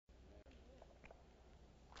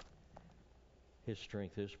His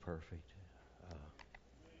strength is perfect.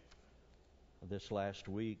 This last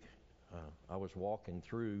week, I was walking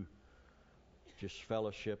through just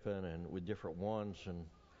fellowshipping and with different ones, and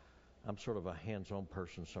I'm sort of a hands-on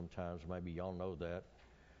person sometimes. Maybe y'all know that.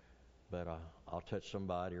 But I'll touch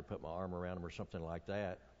somebody or put my arm around them or something like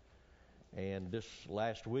that. And this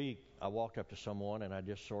last week, I walked up to someone and I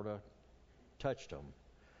just sort of touched them.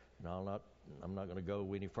 Now, I'm not going to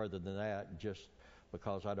go any further than that, just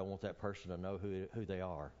because I don't want that person to know who they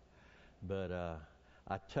are. But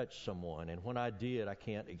I touched someone, and when I did, I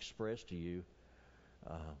can't express to you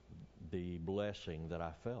the blessing that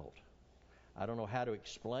I felt. I don't know how to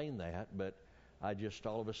explain that, but I just,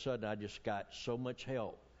 all of a sudden, I just got so much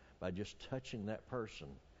help by just touching that person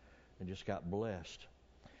and just got blessed.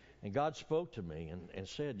 And God spoke to me and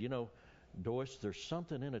said, Doyce, there's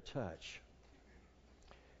something in a touch.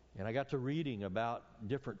 And I got to reading about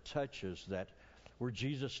different touches where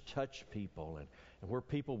Jesus touched people and where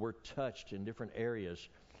people were touched in different areas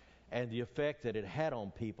and the effect that it had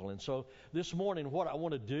on people. And so this morning what I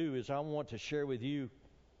want to do is I want to share with you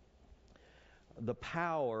the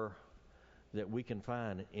power that we can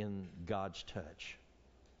find in God's touch.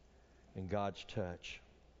 In God's touch.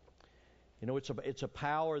 It's a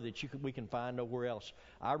power that we can find nowhere else.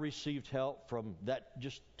 I received help from that,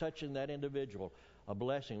 just touching that individual. A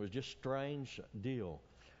blessing. It was just a strange deal.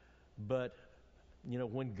 But,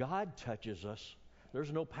 when God touches us,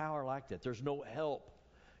 there's no power like that. There's no help.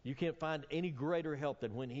 You can't find any greater help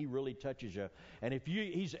than when He really touches you. And if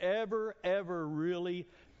He's ever really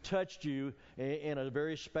touched you in a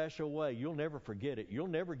very special way, you'll never forget it. You'll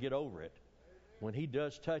never get over it. When He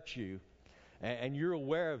does touch you, and you're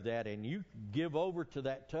aware of that, and you give over to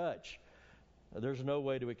that touch, there's no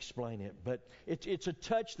way to explain it. But it's a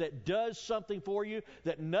touch that does something for you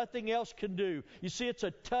that nothing else can do. You see, it's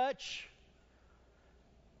a touch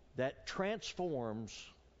that transforms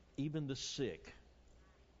even the sick.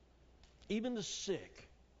 Even the sick.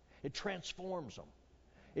 It transforms them.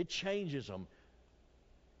 It changes them.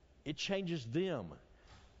 It changes them.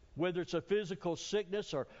 Whether it's a physical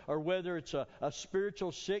sickness or whether it's a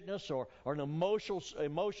spiritual sickness or an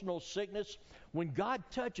emotional sickness, when God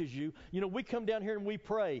touches you, we come down here and we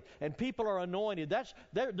pray and people are anointed.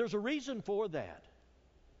 There's a reason for that.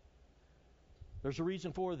 There's a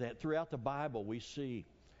reason for that. Throughout the Bible we see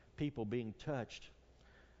people being touched.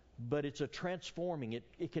 But it's a transforming.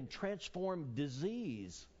 It can transform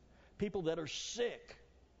disease. People that are sick.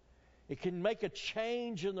 It can make a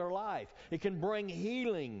change in their life. It can bring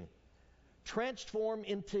healing. Transform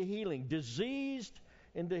into healing. Diseased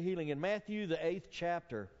into healing. In Matthew, the 8th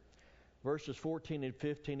chapter, verses 14 and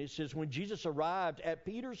 15, it says, when Jesus arrived at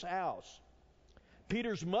Peter's house,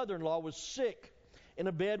 Peter's mother-in-law was sick in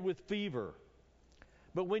a bed with fever.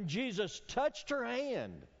 But when Jesus touched her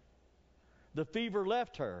hand, the fever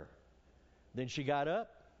left her. Then she got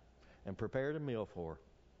up and prepared a meal for her.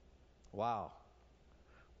 Wow.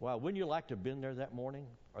 Wow, wouldn't you like to have been there that morning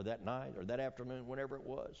or that night or that afternoon, whenever it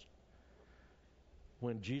was?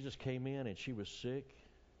 When Jesus came in and she was sick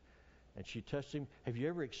and she touched him. Have you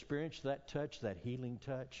ever experienced that touch, that healing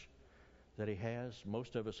touch that He has?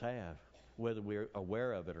 Most of us have. Whether we're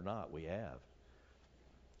aware of it or not, we have.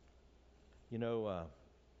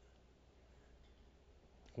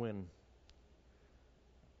 When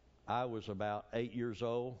I was about 8 years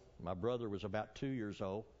old, my brother was about 2 years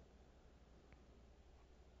old.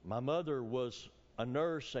 My mother was a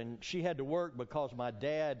nurse, and she had to work because my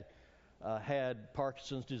dad had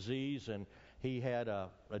Parkinson's disease, and he had a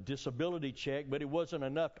disability check, but it wasn't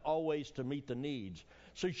enough always to meet the needs.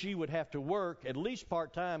 So she would have to work at least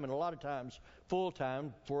part-time and a lot of times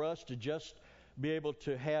full-time for us to just be able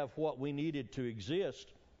to have what we needed to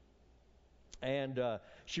exist. And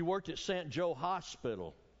she worked at St. Joe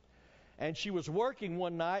Hospital. And she was working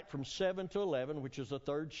one night from 7 to 11, which is the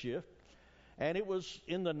third shift. And it was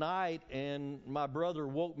in the night, and my brother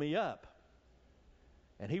woke me up.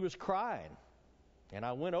 And he was crying. And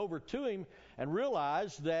I went over to him and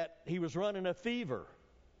realized that he was running a fever.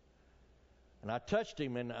 And I touched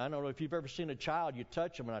him, and I don't know if you've ever seen a child, you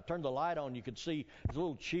touch him, and I turned the light on, you could see his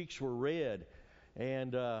little cheeks were red.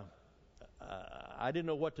 And I didn't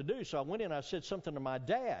know what to do, so I went in and I said something to my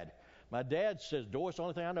dad. My dad says, Doyce, the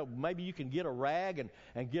only thing I know, maybe you can get a rag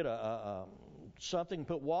and get something,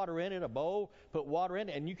 put water in it, a bowl, put water in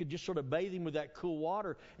it, and you could just sort of bathe him with that cool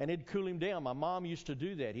water, and it'd cool him down. My mom used to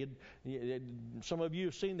do that. Some of you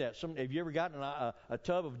have seen that. Have you ever gotten a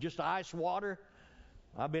tub of just ice water?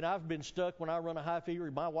 I've been stuck when I run a high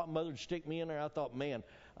fever. My mother would stick me in there. I thought, man,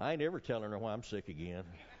 I ain't ever telling her why I'm sick again.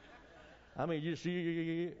 I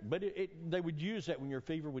mean, but they would use that when your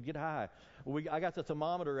fever would get high. I got the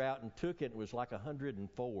thermometer out and took it. It was like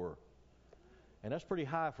 104. And that's pretty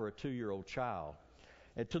high for a 2-year-old child.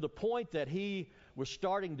 And to the point that he was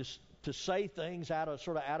starting to say things out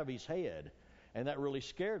of his head. And that really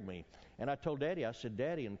scared me. And I told Daddy, I said,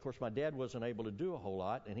 Daddy, and of course my dad wasn't able to do a whole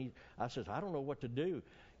lot. And I said, I don't know what to do.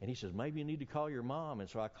 And he says, maybe you need to call your mom. And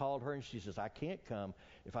so I called her, and she says, I can't come.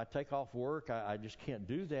 If I take off work, I just can't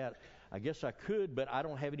do that. I guess I could, but I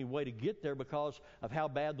don't have any way to get there because of how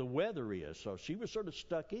bad the weather is. So she was sort of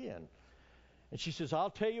stuck in. And she says, I'll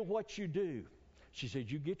tell you what you do. She said,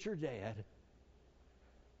 you get your dad,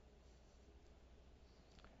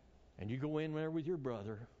 and you go in there with your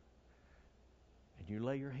brother, and you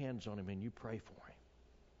lay your hands on him, and you pray for him.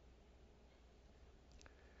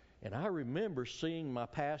 And I remember seeing my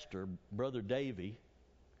pastor, Brother Davy,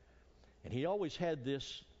 and he always had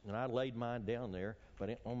this, and I laid mine down there,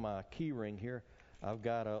 but on my key ring here, I've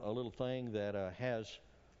got a little thing that has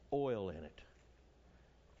oil in it.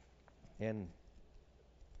 And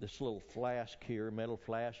this little flask here, metal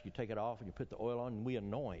flask, you take it off and you put the oil on, and we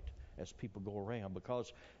anoint as people go around,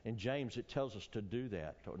 because in James it tells us to do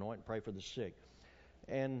that, to anoint and pray for the sick.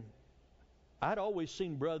 And I'd always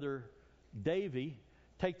seen Brother Davy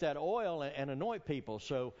take that oil and anoint people,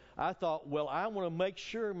 so I thought, well, I want to make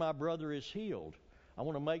sure my brother is healed. I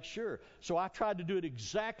want to make sure. So I tried to do it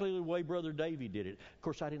exactly the way Brother Davy did it. Of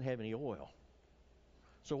course, I didn't have any oil.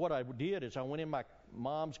 So what I did is I went in my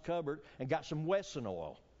mom's cupboard and got some Wesson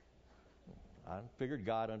oil. I figured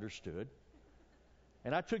God understood.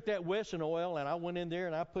 And I took that Wesson oil and I went in there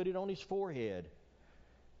and I put it on his forehead.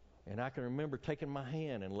 And I can remember taking my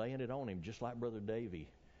hand and laying it on him, just like Brother Davy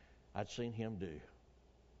I'd seen him do.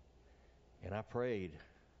 And I prayed.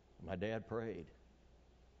 My dad prayed.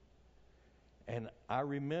 And I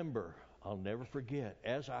remember, I'll never forget,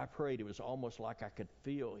 as I prayed, it was almost like I could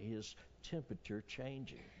feel his temperature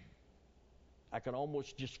changing. I could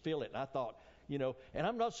almost just feel it. And I thought, and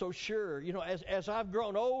I'm not so sure, as I've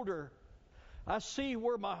grown older, I see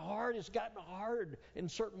where my heart has gotten hard in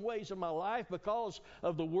certain ways in my life because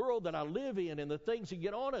of the world that I live in and the things that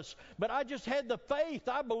get on us. But I just had the faith.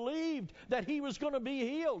 I believed that he was going to be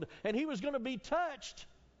healed and he was going to be touched.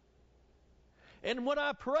 And when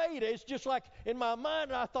I prayed, it's just like in my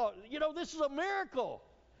mind, I thought, this is a miracle.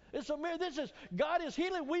 It's a miracle. God is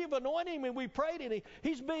healing. We've anointed him and we prayed and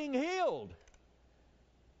he's being healed.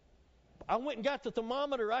 I went and got the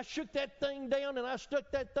thermometer. I shook that thing down and I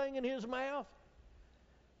stuck that thing in his mouth.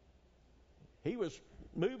 He was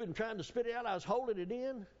moving, trying to spit it out. I was holding it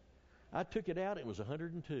in. I took it out. It was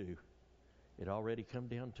 102. It already come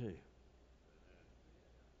down to.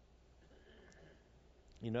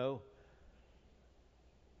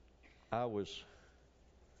 I was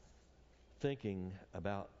thinking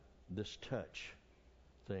about this touch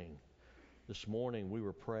thing. This morning we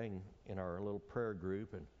were praying in our little prayer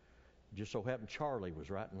group, and just so happened Charlie was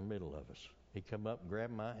right in the middle of us. He come up and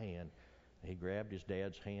grabbed my hand. He grabbed his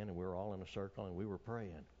dad's hand, and we were all in a circle, and we were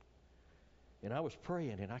praying. And I was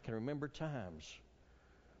praying, and I can remember times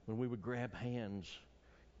when we would grab hands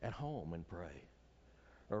at home and pray.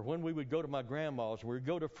 Or when we would go to my grandma's, we would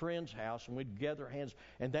go to a friend's house, and we'd gather hands,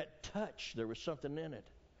 and that touch, there was something in it.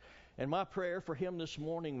 And my prayer for him this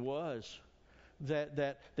morning was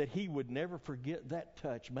that he would never forget that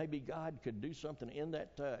touch. Maybe God could do something in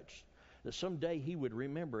that touch, that someday he would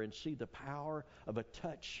remember and see the power of a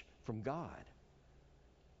touch from God.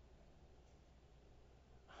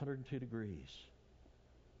 102 degrees.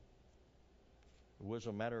 It was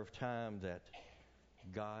a matter of time that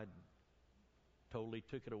God totally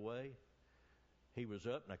took it away. He was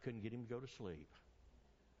up and I couldn't get him to go to sleep.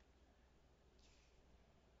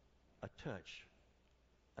 A touch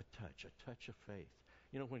of faith.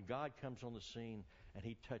 When God comes on the scene and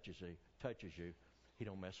he touches you, he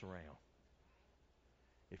don't mess around.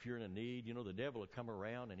 If you're in a need, the devil will come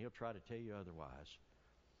around and he'll try to tell you otherwise.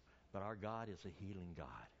 But our God is a healing God.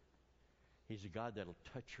 He's a God that'll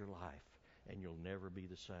touch your life and you'll never be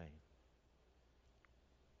the same.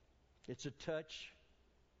 It's a touch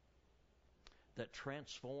that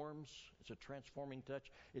transforms. It's a transforming touch.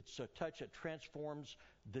 It's a touch that transforms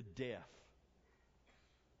the deaf.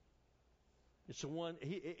 It's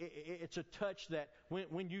a touch that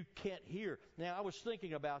when you can't hear. Now, I was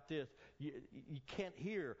thinking about this. You can't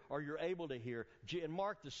hear, or you're able to hear. In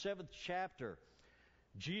Mark, the 7th chapter,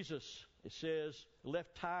 Jesus, it says,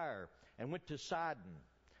 left Tyre and went to Sidon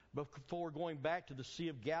before going back to the Sea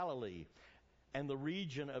of Galilee and the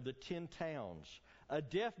region of the 10 towns. A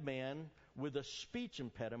deaf man with a speech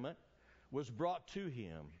impediment was brought to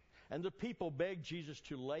him. And the people begged Jesus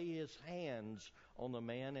to lay his hands on the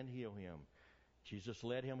man and heal him. Jesus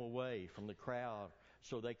led him away from the crowd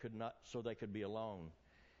so they could be alone.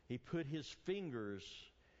 He put his fingers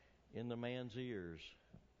in the man's ears,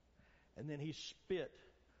 and then he spit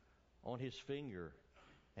on his finger,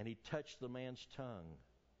 and he touched the man's tongue.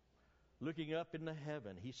 Looking up into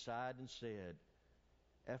heaven, he sighed and said,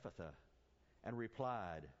 "Ephphatha," and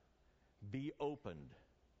replied, "Be opened,"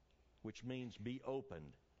 which means be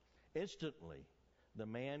opened. Instantly, the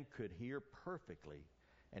man could hear perfectly,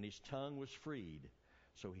 and his tongue was freed,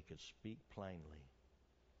 so he could speak plainly.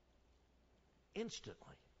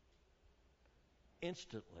 Instantly,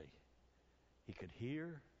 he could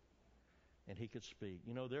hear and he could speak.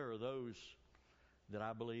 You know, there are those that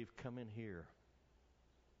I believe come in here.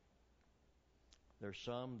 There's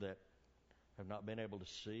some that have not been able to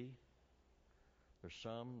see. There's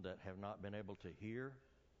some that have not been able to hear.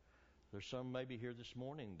 There's some maybe here this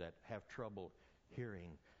morning that have trouble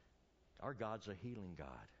hearing. Our God's a healing God.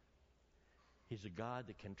 He's a God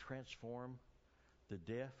that can transform the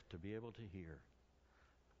deaf to be able to hear.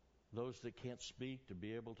 Those that can't speak to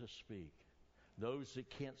be able to speak. Those that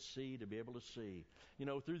can't see to be able to see. You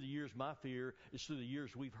know, through the years, my fear is through the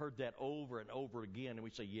years we've heard that over and over again, and we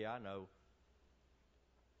say, "Yeah, I know.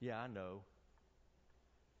 Yeah, I know."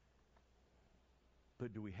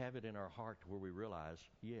 But do we have it in our heart where we realize,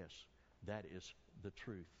 yes, that is the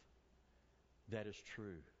truth. That is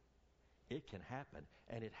true. It can happen,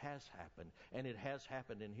 and it has happened, and it has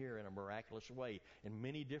happened in here in a miraculous way in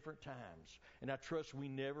many different times. And I trust we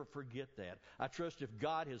never forget that. I trust if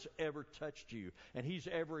God has ever touched you and He's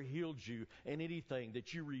ever healed you in anything,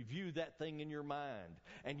 that you review that thing in your mind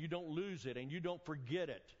and you don't lose it and you don't forget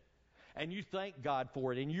it. And you thank God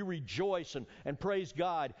for it, and you rejoice and praise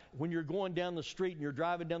God when you're going down the street and you're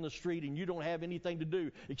driving down the street and you don't have anything to do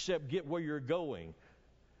except get where you're going.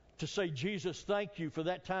 To say, "Jesus, thank you for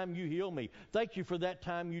that time you healed me. Thank you for that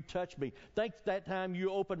time you touched me. Thank that time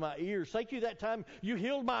you opened my ears. Thank you that time you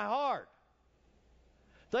healed my heart.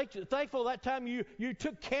 Thankful that time you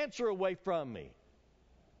took cancer away from me."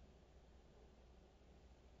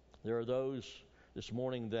 There are those this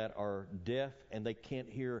morning that are deaf and they can't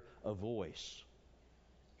hear a voice.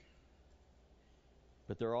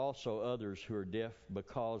 But there are also others who are deaf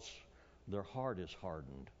because their heart is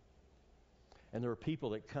hardened. And there are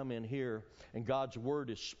people that come in here and God's Word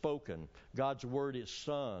is spoken. God's Word is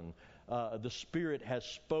sung. The Spirit has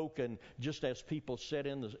spoken just as people sit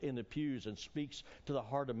in the pews and speaks to the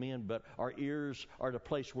heart of men, but our ears are at a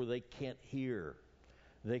place where they can't hear.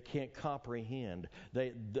 They can't comprehend.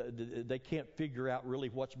 They can't figure out really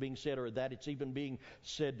what's being said or that it's even being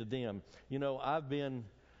said to them. You know, I've been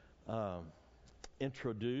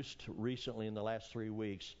introduced recently in the last 3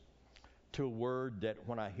 weeks to a word that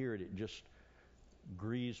when I hear it, it just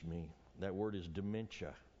grieves me. That word is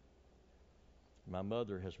dementia. My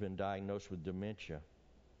mother has been diagnosed with dementia.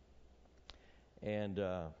 And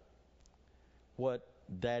what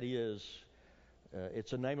that is,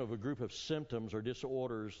 it's a name of a group of symptoms or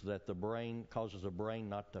disorders that the brain causes the brain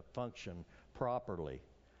not to function properly.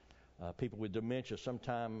 People with dementia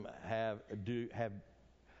sometimes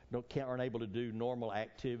aren't able to do normal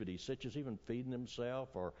activities, such as even feeding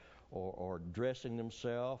themselves or dressing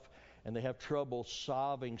themselves. And they have trouble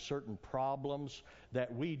solving certain problems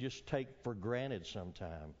that we just take for granted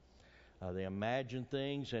sometimes. They imagine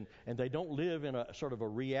things, and they don't live in a sort of a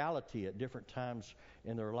reality at different times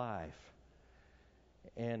in their life.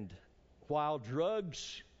 And while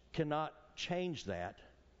drugs cannot change that,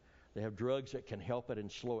 they have drugs that can help it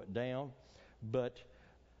and slow it down, but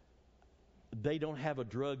they don't have a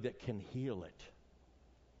drug that can heal it,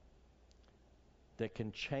 that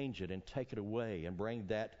can change it and take it away and bring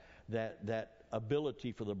that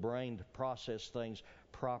ability for the brain to process things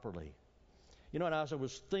properly. You know, and as I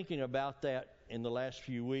was thinking about that in the last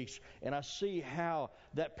few weeks, and I see how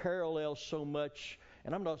that parallels so much,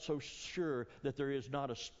 and I'm not so sure that there is not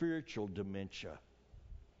a spiritual dementia.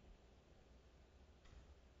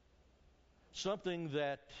 Something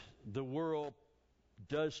that the world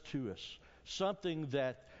does to us, something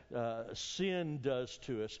that sin does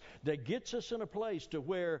to us, that gets us in a place to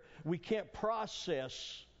where we can't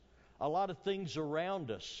process a lot of things around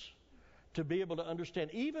us to be able to understand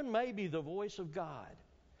even maybe the voice of God,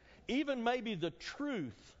 even maybe the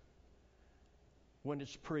truth when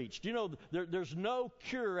it's preached. You know, there's no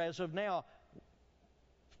cure as of now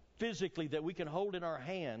physically that we can hold in our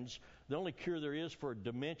hands. The only cure there is for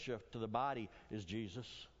dementia to the body is Jesus,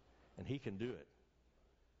 and He can do it.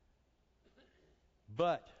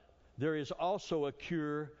 But there is also a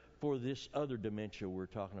cure for this other dementia we're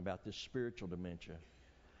talking about, this spiritual dementia,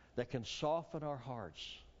 that can soften our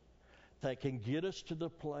hearts, that can get us to the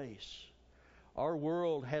place. Our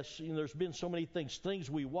world has, there's been so many things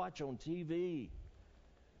we watch on TV,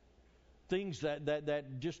 things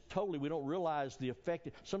that just totally we don't realize the effect.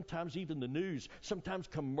 Sometimes even the news, sometimes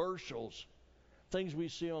commercials, things we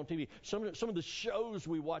see on TV, some of the shows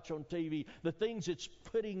we watch on TV, the things it's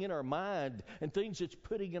putting in our mind and things it's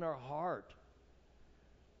putting in our heart.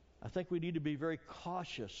 I think we need to be very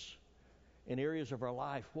cautious in areas of our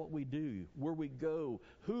life, what we do, where we go,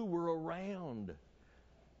 who we're around.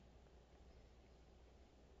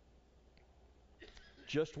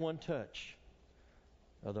 Just one touch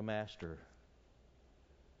of the Master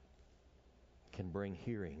can bring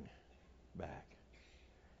hearing back.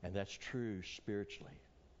 And that's true spiritually.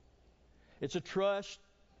 It's a touch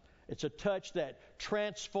that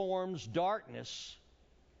transforms darkness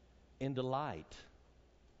into light.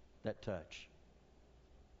 That touch.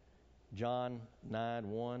 John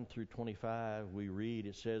 9:1 through 25, we read,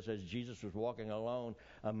 it says, as Jesus was walking alone,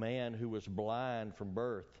 a man who was blind from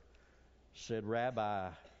birth said,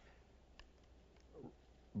 Rabbi,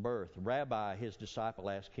 his disciple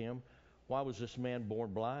asked him, why was this man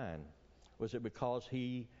born blind? Was it because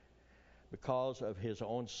of his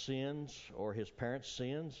own sins or his parents'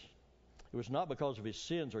 sins? It was not because of his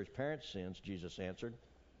sins or his parents' sins, Jesus answered.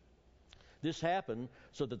 This happened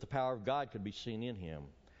so that the power of God could be seen in him.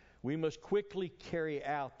 We must quickly carry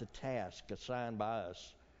out the task assigned by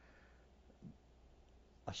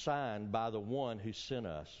the one who sent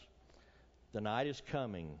us. The night is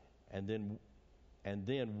coming, and then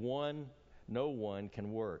no one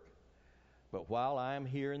can work. But while I am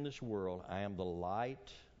here in this world, I am the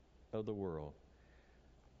light of the world.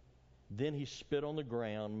 Then he spit on the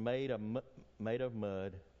ground made of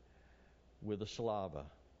mud with a saliva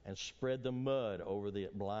and spread the mud over the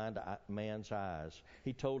blind man's eyes.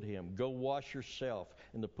 He told him, go wash yourself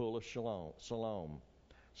in the pool of Siloam.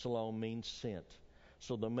 Siloam means sent.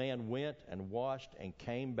 So the man went and washed and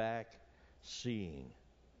came back seeing.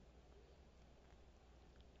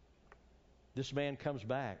 This man comes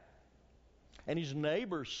back, and his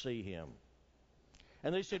neighbors see him.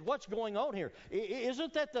 And they said, what's going on here?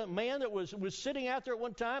 Isn't that the man that was sitting out there at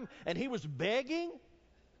one time, and he was begging?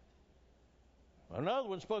 Another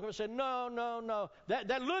one spoke up and said, no.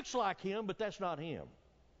 That looks like him, but that's not him.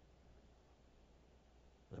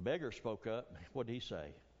 The beggar spoke up. What did he say?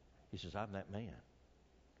 He says, I'm that man.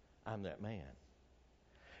 I'm that man.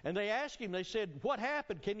 And they asked him, they said, what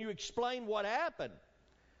happened? Can you explain what happened?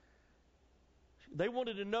 They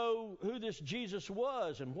wanted to know who this Jesus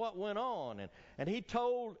was and what went on. And he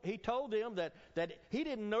told them that he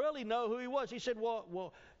didn't really know who he was. He said,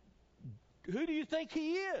 well, who do you think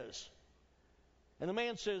he is? And the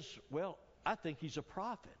man says, well, I think he's a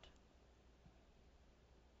prophet.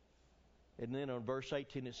 And then on verse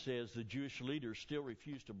 18 it says, the Jewish leaders still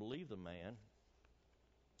refused to believe the man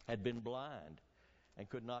had been blind and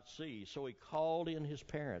could not see. So he called in his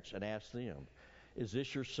parents and asked them, is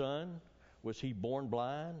this your son? Was he born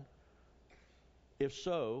blind? If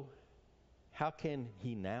so, how can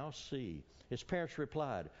he now see? His parents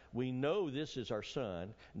replied, we know this is our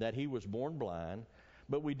son, that he was born blind,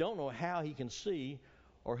 but we don't know how he can see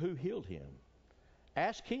or who healed him.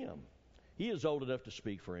 Ask him. He is old enough to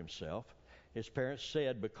speak for himself. His parents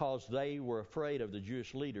said because they were afraid of the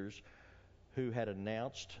Jewish leaders who had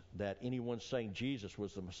announced that anyone saying Jesus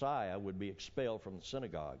was the Messiah would be expelled from the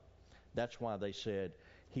synagogue. That's why they said,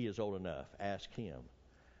 he is old enough. Ask him.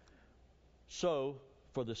 So,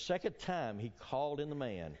 for the second time, he called in the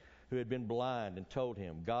man who had been blind and told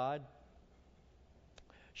him, God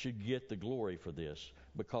should get the glory for this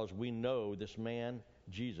because we know this man,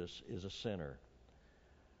 Jesus, is a sinner.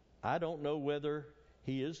 I don't know whether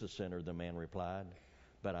he is the sinner, the man replied,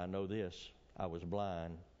 but I know this. I was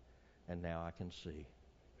blind, and now I can see.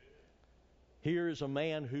 Here is a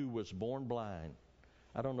man who was born blind.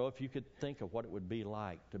 I don't know if you could think of what it would be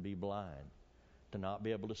like to be blind, to not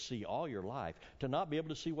be able to see all your life, to not be able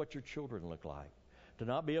to see what your children look like, to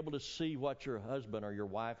not be able to see what your husband or your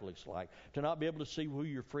wife looks like, to not be able to see who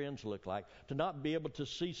your friends look like, to not be able to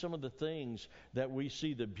see some of the things that we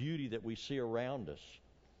see, the beauty that we see around us.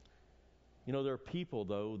 You know, there are people,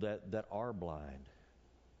 though, that are blind,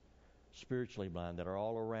 spiritually blind, that are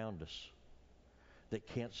all around us, that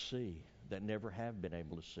can't see, that never have been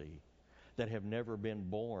able to see, that have never been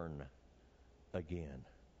born again.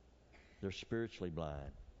 They're spiritually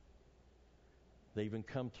blind. They even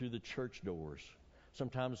come through the church doors.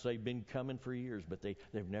 Sometimes they've been coming for years, but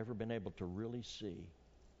they've never been able to really see.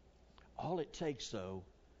 All it takes, though,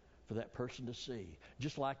 for that person to see,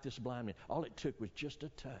 just like this blind man, all it took was just a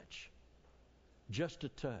touch. Just a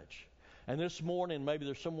touch. And this morning, maybe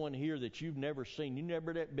there's someone here that you've never seen. You've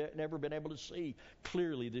never been able to see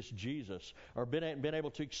clearly this Jesus, or been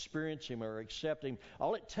able to experience Him or accept Him.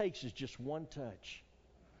 All it takes is just one touch.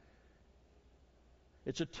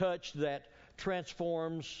 It's a touch that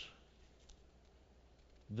transforms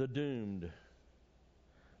the doomed.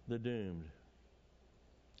 The doomed.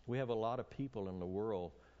 We have a lot of people in the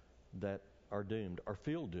world that are doomed, or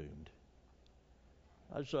feel doomed.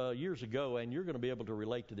 That was years ago, and you're going to be able to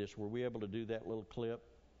relate to this. Were we able to do that little clip?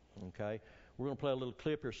 Okay. We're going to play a little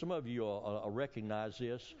clip here. Some of you will recognize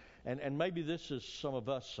this, and maybe this is some of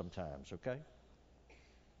us sometimes, okay?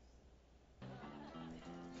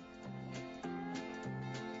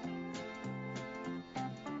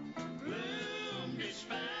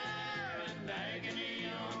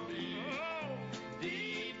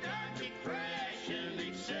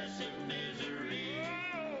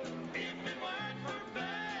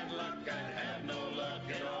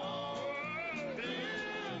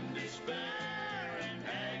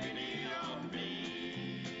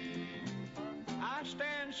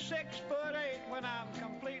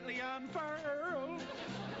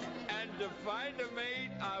 To find a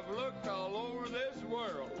mate, I've looked all over this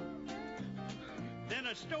world. Then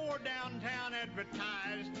a store downtown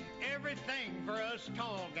advertised everything for us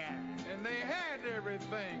tall guys. And they had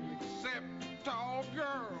everything except tall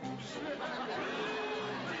girls.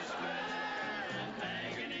 Despair and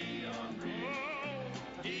agony on me.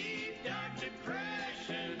 Deep dark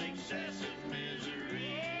depression, excessive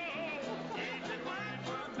misery. If it weren't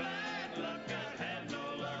for bad luck, I'd have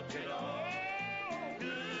no luck at all.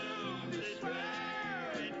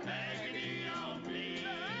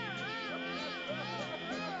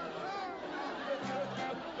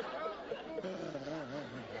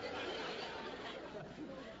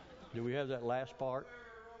 Do we have that last part?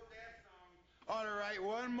 Ought to write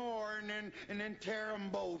one more and then tear them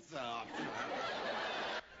both off.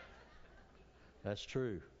 That's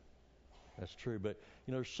true. That's true. But,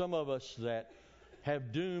 some of us that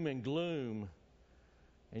have doom and gloom,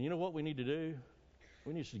 and you know what we need to do?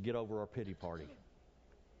 We need to get over our pity party.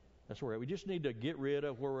 That's where we're at. We just need to get rid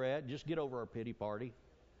of where we're at, just get over our pity party.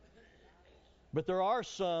 But there are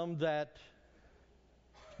some that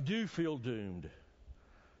do feel doomed.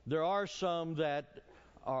 There are some that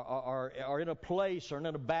are in a place or in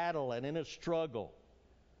a battle and in a struggle.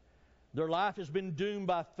 Their life has been doomed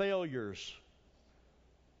by failures.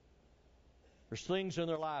 There's things in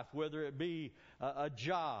their life, whether it be a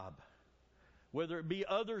job, whether it be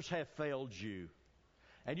others have failed you,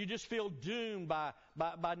 and you just feel doomed by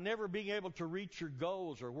never being able to reach your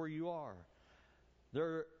goals or where you are.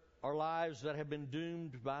 There are lives that have been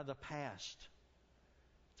doomed by the past,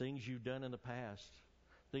 things you've done in the past.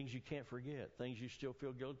 Things you can't forget, things you still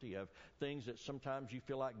feel guilty of, things that sometimes you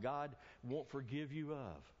feel like God won't forgive you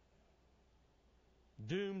of.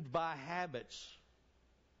 Doomed by habits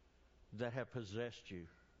that have possessed you.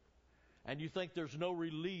 And you think there's no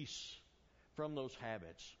release from those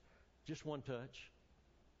habits. Just one touch.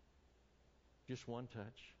 Just one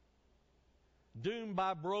touch. Doomed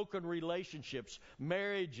by broken relationships,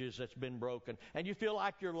 marriages that's been broken, and you feel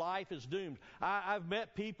like your life is doomed. I've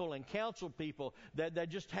met people and counseled people that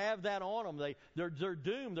just have that on them. They're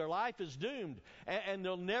doomed. Their life is doomed, and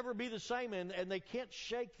they'll never be the same, and they can't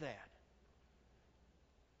shake that.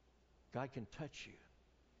 God can touch you,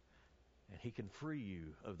 and He can free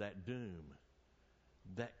you of that doom,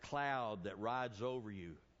 that cloud that rides over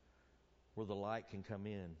you, where the light can come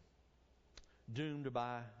in. Doomed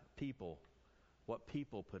by people. What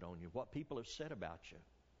people put on you, what people have said about you,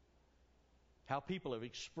 how people have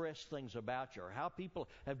expressed things about you, or how people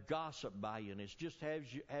have gossiped by you, and it's just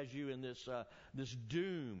has you in this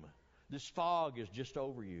doom. This fog is just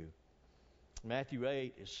over you. Matthew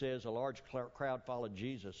 8, it says, a large crowd followed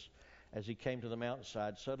Jesus as He came to the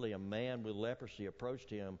mountainside. Suddenly a man with leprosy approached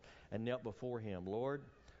Him and knelt before Him. Lord,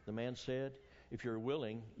 the man said, if you're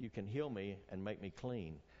willing, you can heal me and make me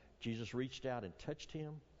clean. Jesus reached out and touched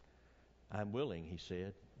him. I'm willing, he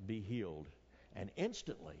said, be healed. And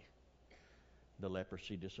instantly, the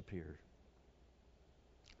leprosy disappeared.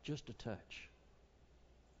 Just a touch.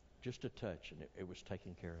 Just a touch, and it was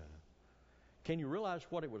taken care of. Can you realize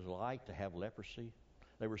what it was like to have leprosy?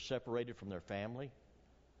 They were separated from their family.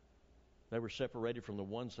 They were separated from the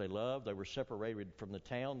ones they loved. They were separated from the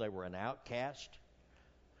town. They were an outcast.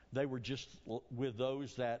 They were just with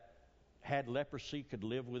those that had leprosy, could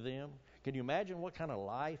live with them. Can you imagine what kind of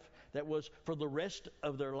life that was for the rest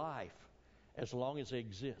of their life, as long as they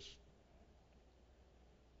exist?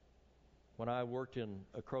 When I worked in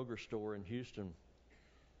a Kroger store in Houston,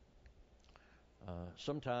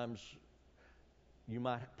 sometimes you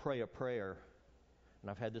might pray a prayer And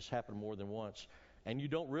I've had this happen more than once. And you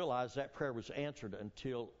don't realize that prayer was answered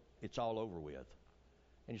until it's all over with.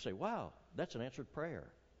 And you say, wow, that's an answered prayer.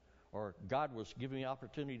 Or God was giving me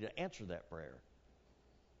opportunity to answer that prayer.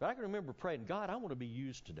 But I can remember praying, God, I want to be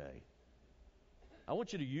used today. I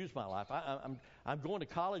want you to use my life. I'm going to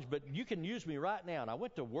college, but you can use me right now. And I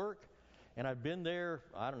went to work, and I've been there,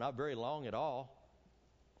 I don't know, not very long at all.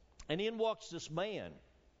 And in walks this man.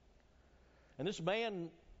 And this man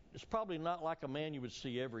is probably not like a man you would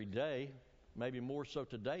see every day, maybe more so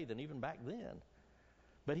today than even back then.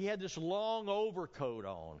 But he had this long overcoat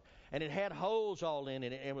on, and it had holes all in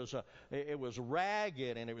it. It was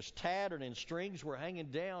ragged, and it was tattered, and strings were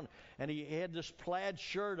hanging down. And he had this plaid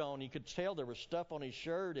shirt on. You could tell there was stuff on his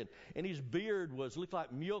shirt, and his beard looked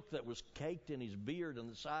like milk that was caked in his beard, on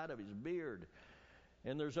the side of his beard.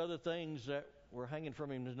 And there's other things that were hanging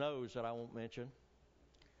from his nose that I won't mention.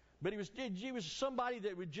 But he was somebody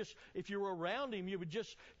that would just, if you were around him, you would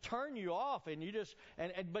just turn you off, and you just,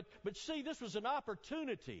 but see, this was an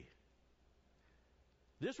opportunity.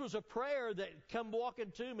 This was a prayer that come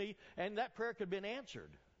walking to me, and that prayer could have been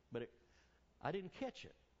answered. But I didn't catch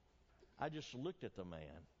it. I just looked at the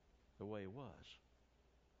man the way he was.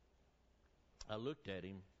 I looked at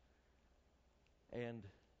him, and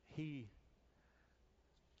I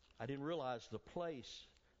didn't realize the place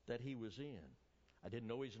that he was in. I didn't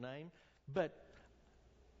know his name, but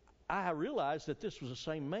I realized that this was the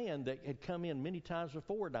same man that had come in many times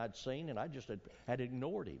before and I'd seen, and I just had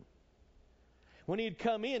ignored him. When he'd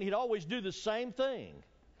come in, he'd always do the same thing.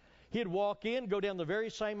 He'd walk in, go down the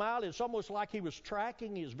very same aisle. It's almost like he was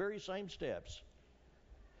tracking his very same steps.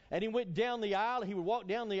 And he went down the aisle. He would walk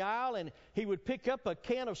down the aisle, and he would pick up a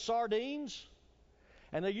can of sardines.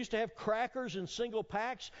 And they used to have crackers in single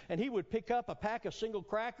packs, and he would pick up a pack of single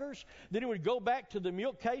crackers. Then he would go back to the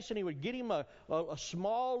milk case, and he would get him a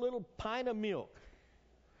small little pint of milk.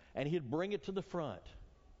 And he'd bring it to the front.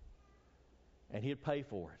 And he'd pay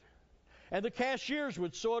for it. And the cashiers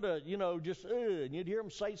would sort of, just, and you'd hear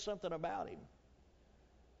them say something about him.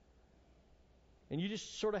 And you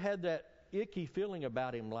just sort of had that icky feeling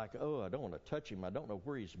about him, like, oh, I don't want to touch him. I don't know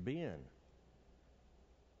where he's been.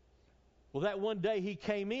 Well, that one day he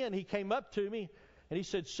came up to me, and he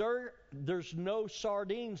said, sir, there's no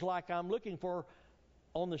sardines like I'm looking for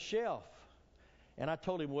on the shelf. And I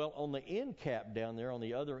told him, well, on the end cap down there on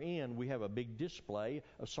the other end, we have a big display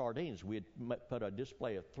of sardines. We had put a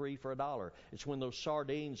display of 3 for $1. It's when those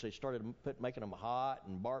sardines, they started making them hot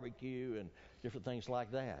and barbecue and different things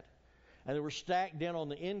like that. And they were stacked down on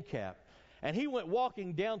the end cap. And he went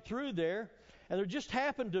walking down through there, and there just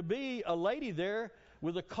happened to be a lady there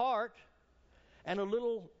with a cart and a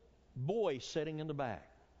little boy sitting in the back.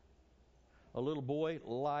 A little boy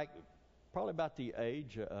like probably about the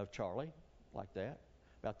age of Charlie, like that,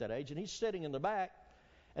 about that age. And he's sitting in the back,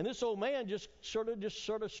 and this old man just sort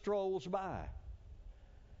of strolls by.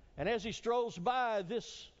 And as he strolls by,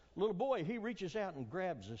 this little boy, he reaches out and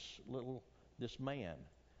grabs this man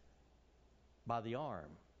by the arm,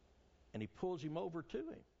 and he pulls him over to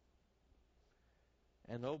him.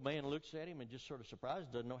 And the old man looks at him and just sort of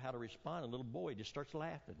surprised, doesn't know how to respond. And the little boy just starts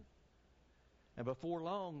laughing. And before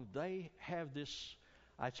long, they have this,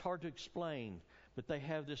 it's hard to explain, but they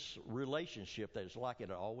have this relationship that is like it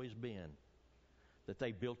had always been, that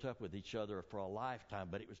they built up with each other for a lifetime.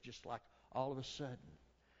 But it was just like all of a sudden.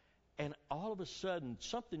 And all of a sudden,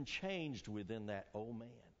 something changed within that old man.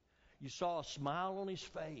 You saw a smile on his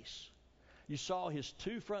face. You saw his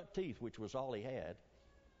 2 front teeth, which was all he had.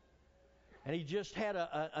 And he just had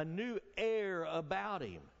a new air about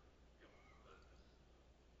him.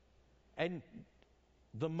 And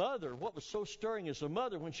the mother, what was so stirring is the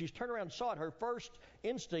mother, when she turned around and saw it, her first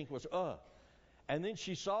instinct was, And then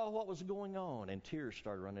she saw what was going on, and tears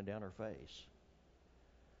started running down her face.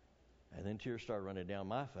 And then tears started running down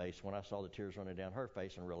my face when I saw the tears running down her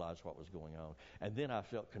face and realized what was going on. And then I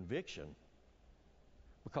felt conviction,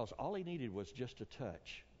 because all he needed was just a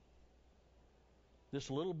touch. This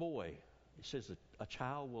little boy, it says that a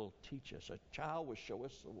child will teach us. A child will show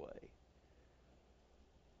us the way.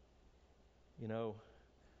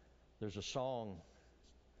 There's a song.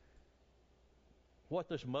 What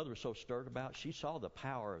this mother was so stirred about, she saw the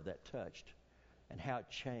power of that touch and how it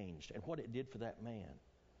changed and what it did for that man.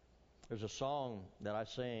 There's a song that I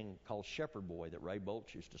sang called Shepherd Boy that Ray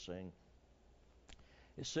Boltz used to sing.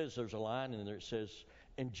 It says, there's a line in there, it says,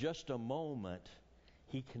 in just a moment,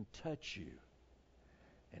 he can touch you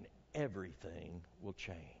and everything will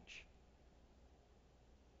change.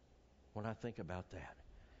 When I think about that,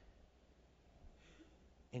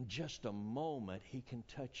 in just a moment, he can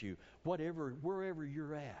touch you. Wherever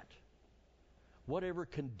you're at, whatever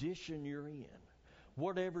condition you're in,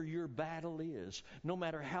 whatever your battle is, no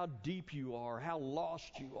matter how deep you are, how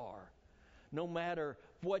lost you are, no matter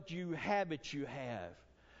what habits you have,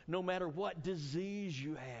 no matter what disease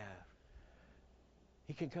you have,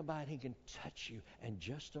 He can come by and He can touch you in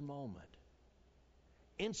just a moment.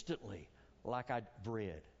 Instantly, like I've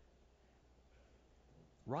read.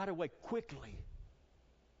 Right away, quickly,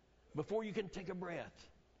 before you can take a breath,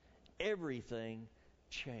 everything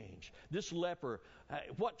changed. This leper,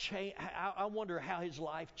 what changed? I wonder how his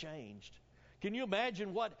life changed. Can you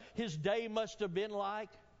imagine what his day must have been like?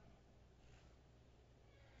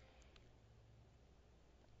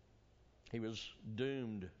 He was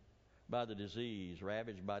doomed by the disease,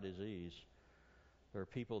 ravaged by disease. There are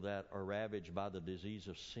people that are ravaged by the disease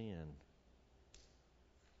of sin.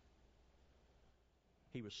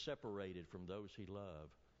 He was separated from those he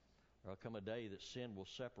loved. There'll come a day that sin will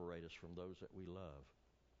separate us from those that we love.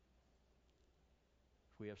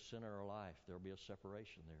 If we have sin in our life, there'll be a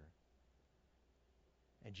separation there.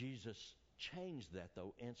 And Jesus changed that,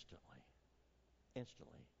 though, instantly.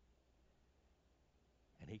 Instantly.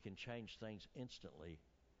 And He can change things instantly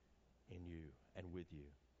in you and with you.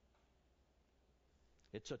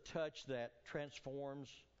 It's a touch that transforms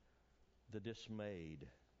the dismayed.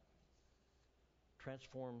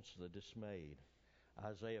 Transforms the dismayed.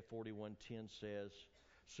 Isaiah 41:10 says,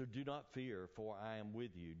 "So do not fear, for I am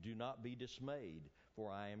with you. Do not be dismayed,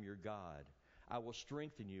 for I am your God. I will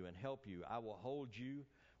strengthen you and help you. I will hold you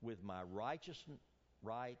with my righteous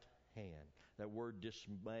right hand." That word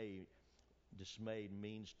dismayed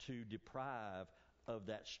means to deprive of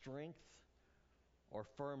that strength or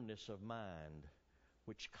firmness of mind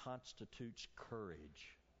which constitutes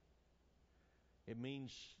courage. It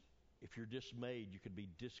means if you're dismayed, you could be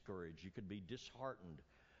discouraged, you could be disheartened,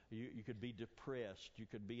 you could be depressed, you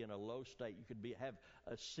could be in a low state, you could have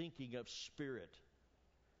a sinking of spirit,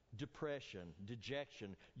 depression,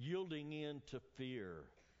 dejection, yielding in to fear.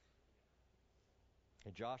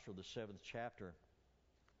 In Joshua, the 7th chapter,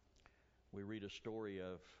 we read a story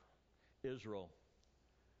of Israel.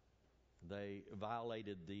 They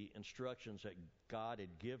violated the instructions that God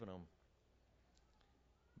had given them.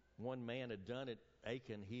 One man had done it,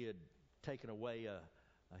 Achan. He had taken away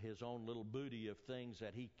his own little booty of things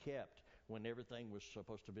that he kept when everything was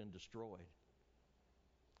supposed to have been destroyed.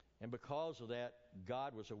 And because of that,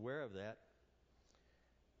 God was aware of that,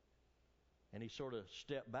 and He sort of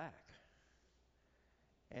stepped back.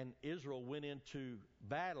 And Israel went into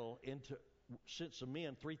battle, sent some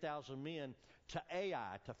men, 3,000 men, to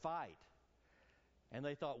Ai to fight. And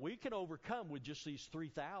they thought, we can overcome with just these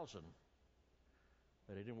 3,000.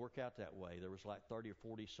 But it didn't work out that way. There was like 30 or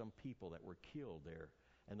 40 some people that were killed there,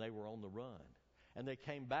 and they were on the run. And they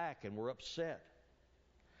came back and were upset.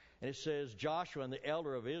 And it says, Joshua and the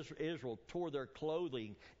elder of Israel tore their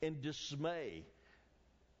clothing in dismay.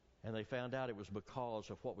 And they found out it was because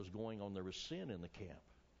of what was going on. There was sin in the camp.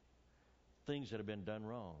 Things that had been done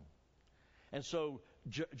wrong. And so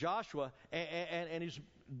Joshua and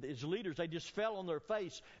his leaders, they just fell on their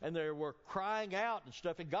face and they were crying out and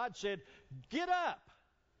stuff. And God said, get up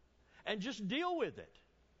and just deal with it.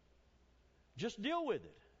 Just deal with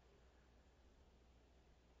it.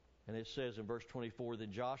 And it says in verse 24,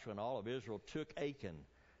 then Joshua and all of Israel took Achan,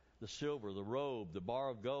 the silver, the robe, the bar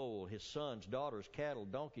of gold, his sons, daughters, cattle,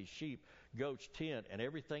 donkeys, sheep, goats, tent, and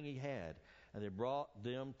everything he had. And they brought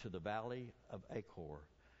them to the valley of Achor.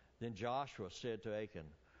 Then Joshua said to Achan,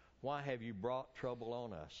 why have you brought trouble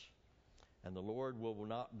on us? And the Lord will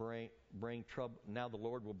not bring trouble. Now the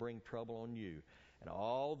Lord will bring trouble on you. And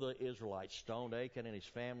all the Israelites stoned Achan and his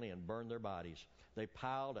family and burned their bodies. They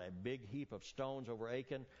piled a big heap of stones over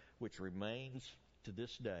Achan, which remains to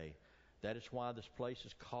this day. That is why this place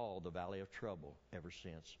is called the Valley of Trouble ever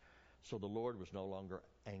since. So the Lord was no longer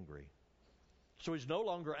angry. So He's no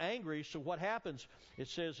longer angry. So what happens? It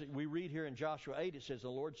says, we read here in Joshua 8, it says, the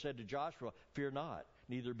Lord said to Joshua, fear not,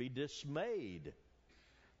 neither be dismayed.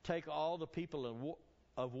 Take all the people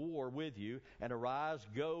of war with you, and arise,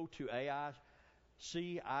 go to Ai.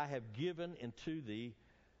 See, I have given into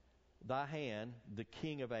thy hand the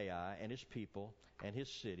king of Ai and his people and his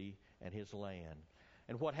city and his land.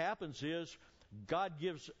 And what happens is God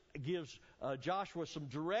gives Joshua some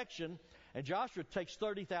direction, and Joshua takes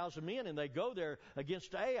 30,000 men and they go there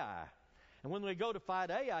against Ai. And when they go to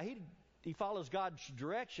fight Ai, he follows God's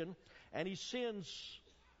direction, and he sends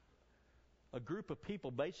a group of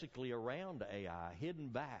people basically around Ai, hidden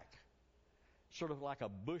back, sort of like a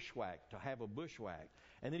bushwhack, to have a bushwhack.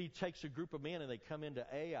 And then he takes a group of men and they come into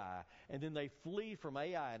Ai, and then they flee from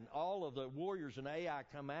Ai, and all of the warriors in Ai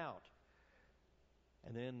come out.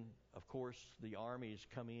 And then, of course, the armies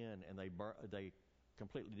come in and they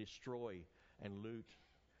completely destroy and loot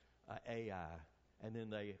Ai. And then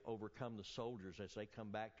they overcome the soldiers as they come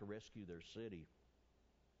back to rescue their city.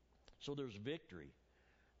 So there's victory.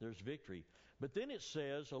 There's victory. But then it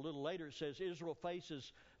says, a little later, it says Israel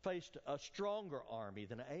faced a stronger army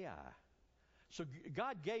than Ai. So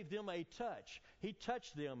God gave them a touch. He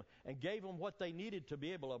touched them and gave them what they needed to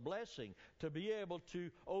be able, a blessing, to be able to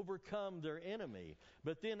overcome their enemy.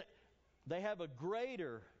 But then they have a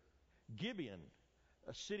greater Gibeon,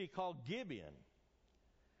 a city called Gibeon.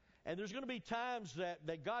 And there's going to be times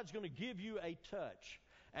that God's going to give you a touch.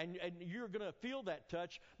 And you're going to feel that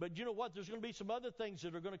touch. But you know what? There's going to be some other things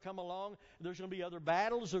that are going to come along. There's going to be other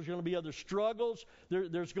battles. There's going to be other struggles.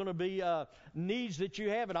 There's going to be needs that you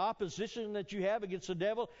have and opposition that you have against the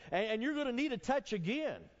devil. And you're going to need a touch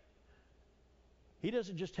again. He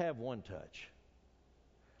doesn't just have one touch.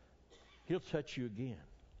 He'll touch you again.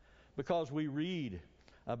 Because we read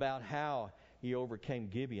about how he overcame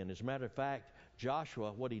Gibeon. As a matter of fact,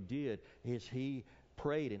 Joshua, what he did is he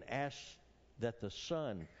prayed and asked that the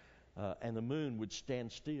sun and the moon would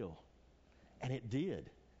stand still. And it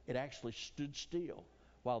did. It actually stood still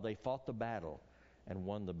while they fought the battle and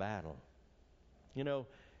won the battle. You know,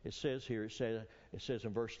 it says here, it says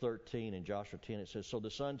in verse 13 in Joshua 10, it says, "So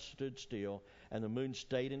the sun stood still and the moon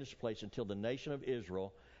stayed in its place until the nation of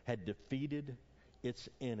Israel had defeated its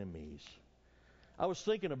enemies." I was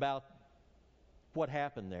thinking about what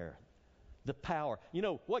happened there. The power. You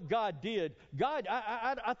know, what God did. God,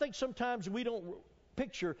 I think sometimes we don't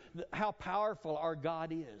picture how powerful our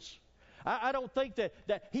God is. I don't think that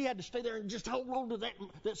he had to stay there and just hold on to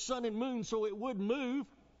that sun and moon so it would move.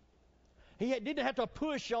 He didn't have to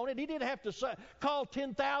push on it. He didn't have to call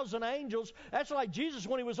 10,000 angels. That's like Jesus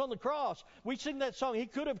when he was on the cross. We sing that song. He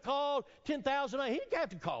could have called 10,000 angels. He didn't have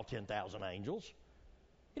to call 10,000 angels.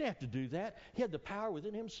 He didn't have to do that. He had the power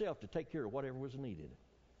within himself to take care of whatever was needed.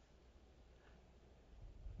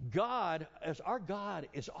 Our God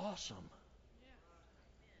is awesome.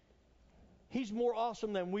 He's more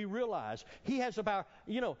awesome than we realize. He has the power.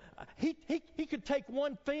 You know, he could take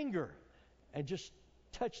one finger and just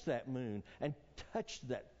touch that moon and touch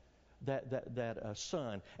that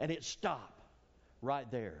sun, and it stop right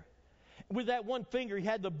there. With that one finger, he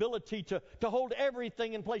had the ability to hold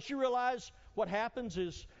everything in place. You realize what happens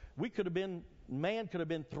is man could have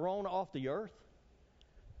been thrown off the earth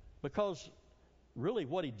because really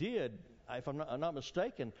what he did, if I'm not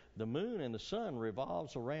mistaken, the moon and the sun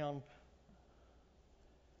revolves around.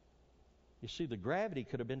 You see, the gravity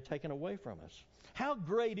could have been taken away from us. How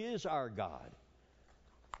great is our God?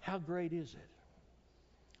 How great is it?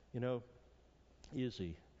 You know,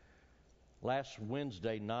 Izzy, last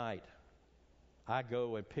Wednesday night, I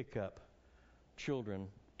go and pick up children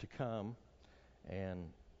to come,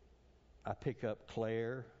 and I pick up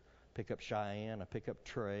Claire, pick up Cheyenne, I pick up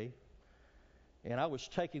Trey, and I was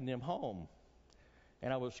taking them home,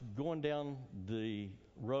 and I was going down the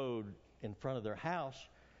road in front of their house,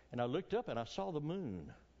 and I looked up and I saw the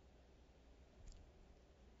moon.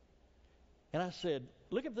 And I said,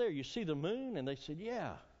 "Look up there, you see the moon?" And they said,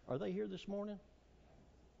 "Yeah." Are they here this morning?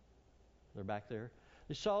 They're back there.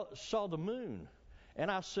 They saw the moon.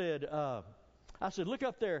 And I said, "Look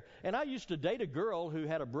up there." And I used to date a girl who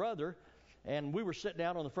had a brother, and we were sitting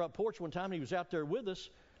down on the front porch one time, and he was out there with us,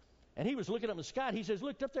 and he was looking up in the sky, and he says,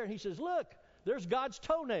 "Looked up there," and he says, "Look, there's God's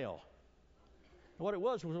toenail." And what it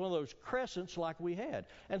was one of those crescents like we had.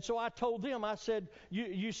 And so I told them, I said,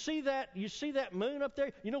 you see that moon up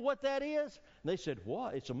there? You know what that is? And they said,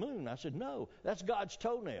 "What? It's a moon." I said, "No, that's God's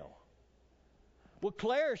toenail." Well,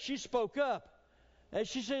 Claire, she spoke up, and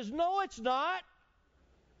she says, "No, it's not."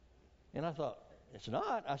 And I thought, "It's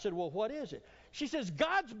not?" I said, "Well, what is it?" She says,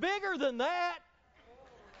 "God's bigger than that.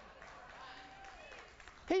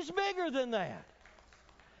 He's bigger than that."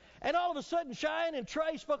 And all of a sudden, Cheyenne and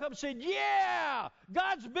Trey spoke up and said, "Yeah,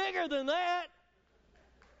 God's bigger than that."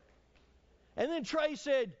 And then Trey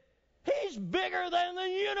said, "He's bigger than the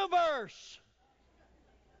universe."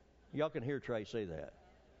 Y'all can hear Trey say that.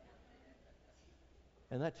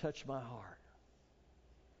 And that touched my heart.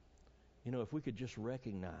 You know, if we could just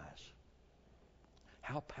recognize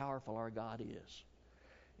how powerful our God is,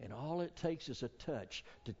 and all it takes is a touch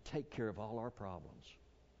to take care of all our problems.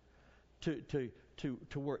 To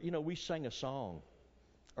work. You know, we sang a song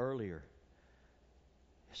earlier.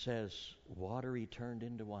 It says, "Water he turned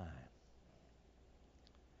into wine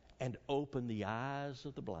and opened the eyes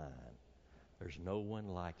of the blind. There's no one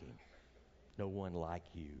like him. No one like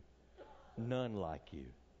you. None like you.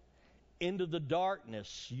 Into the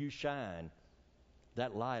darkness you shine.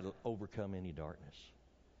 That light will overcome any darkness.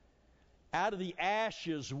 Out of the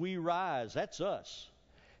ashes we rise." That's us.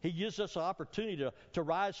 He gives us an opportunity to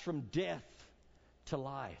rise from death to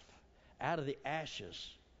life. Out of the ashes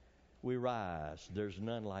we rise. There's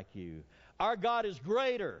none like you. Our God is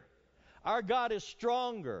greater. Our God is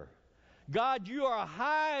stronger. God, you are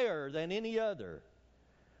higher than any other.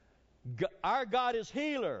 Our God is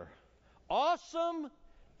healer, awesome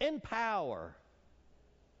in power.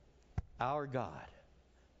 Our God.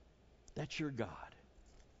 That's your God.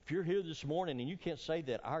 If you're here this morning and you can't say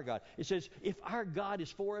that, our God. It says, if our God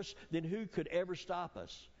is for us, then who could ever stop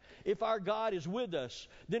us? If our God is with us,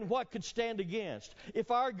 then what could stand against?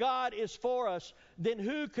 If our God is for us, then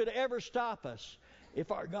who could ever stop us?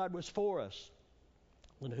 If our God was for us,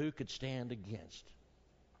 then who could stand against?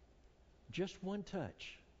 Just one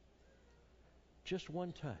touch. Just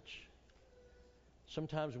one touch.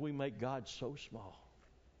 Sometimes we make God so small,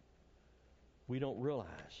 we don't realize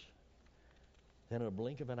that in a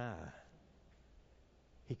blink of an eye,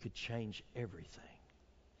 He could change everything.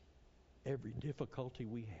 Every difficulty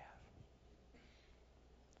we have.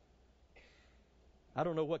 I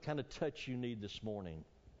don't know what kind of touch you need this morning.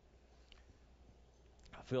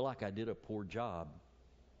 I feel like I did a poor job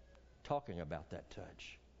talking about that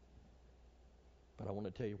touch. But I want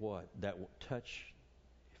to tell you what, that touch,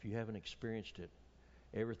 if you haven't experienced it,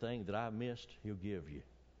 everything that I missed, He'll give you.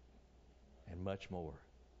 And much more.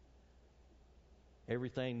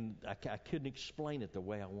 Everything, I couldn't explain it the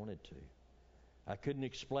way I wanted to. I couldn't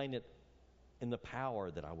explain it in the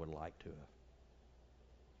power that I would like to have.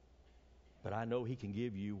 But I know He can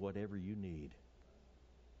give you whatever you need.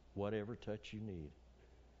 Whatever touch you need.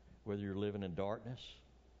 Whether you're living in darkness,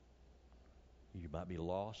 you might be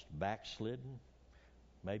lost, backslidden.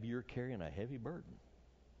 Maybe you're carrying a heavy burden.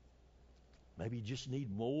 Maybe you just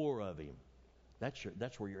need more of Him.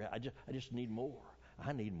 That's where you're at. I just need more.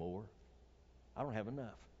 I need more. I don't have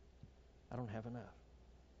enough. I don't have enough.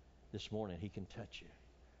 This morning He can touch you.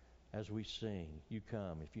 As we sing, you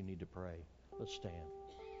come if you need to pray. Let's stand.